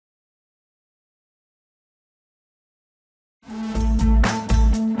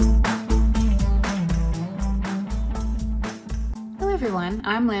everyone,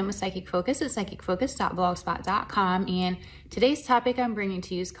 I'm Lynn with Psychic Focus at psychicfocus.blogspot.com, and today's topic I'm bringing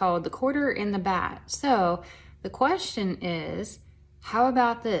to you is called The Quarter in the Bat. So the question is, how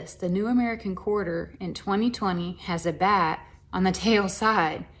about this? The new American quarter in 2020 has a bat on the tail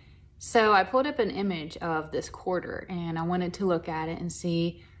side. So I pulled up an image of this quarter and I wanted to look at it and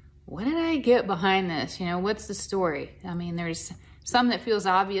see, what did I get behind this? You know, what's the story? I mean, there's some that feels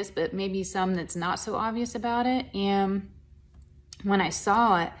obvious, but maybe some that's not so obvious about it. And when I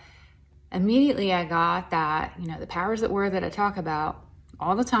saw it, immediately I got that, you know, the powers that were that I talk about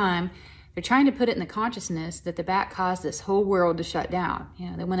all the time, they're trying to put it in the consciousness that the bat caused this whole world to shut down.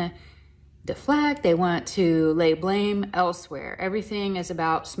 You know, they want to deflect, they want to lay blame elsewhere. Everything is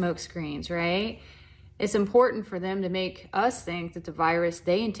about smoke screens, right? It's important for them to make us think that the virus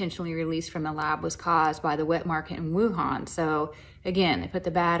they intentionally released from the lab was caused by the wet market in Wuhan. So again, they put the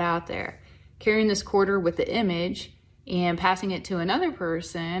bat out there. Carrying this quarter with the image and passing it to another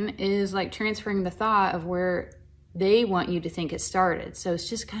person is like transferring the thought of where they want you to think it started. So it's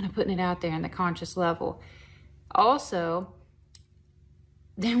just kind of putting it out there on the conscious level. Also,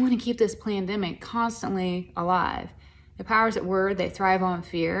 they want to keep this pandemic constantly alive. The powers that were, they thrive on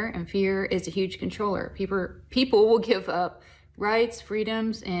fear, and fear is a huge controller. People will give up rights,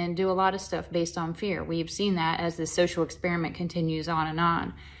 freedoms, and do a lot of stuff based on fear. We've seen that as the social experiment continues on and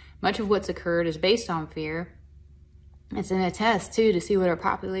on. Much of what's occurred is based on fear. It's a test, too, to see what our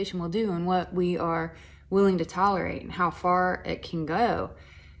population will do and what we are willing to tolerate and how far it can go.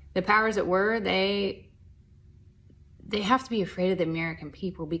 The powers that were, they have to be afraid of the American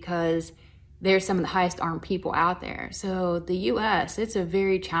people because they're some of the highest armed people out there. So the U.S., it's a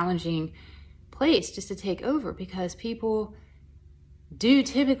very challenging place just to take over because people do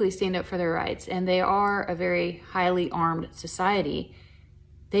typically stand up for their rights, and they are a very highly armed society.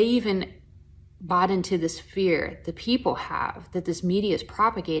 They even bought into this fear the people have, that this media is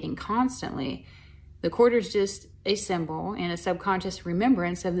propagating constantly. The quarter is just a symbol and a subconscious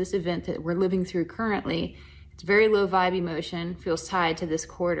remembrance of this event that we're living through currently. It's very low vibe emotion, feels tied to this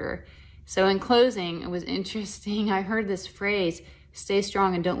quarter. So in closing, it was interesting. I heard this phrase, stay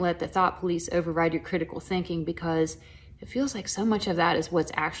strong and don't let the thought police override your critical thinking, because it feels like so much of that is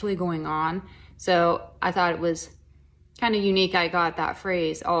what's actually going on. So I thought it was kind of unique. I got that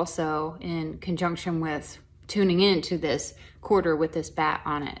phrase also in conjunction with tuning into this quarter with this bat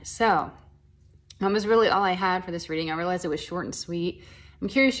on it. So that was really all I had for this reading. I realized it was short and sweet. I'm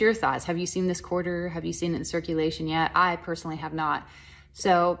curious your thoughts. Have you seen this quarter? Have you seen it in circulation yet? I personally have not.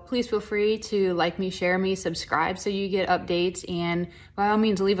 So please feel free to like me, share me, subscribe so you get updates, and by all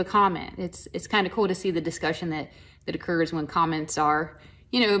means leave a comment. It's kind of cool to see the discussion that occurs when comments are,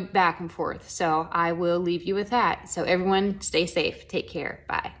 you know, back and forth. So I will leave you with that. So everyone stay safe. Take care.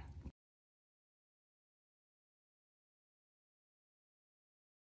 Bye.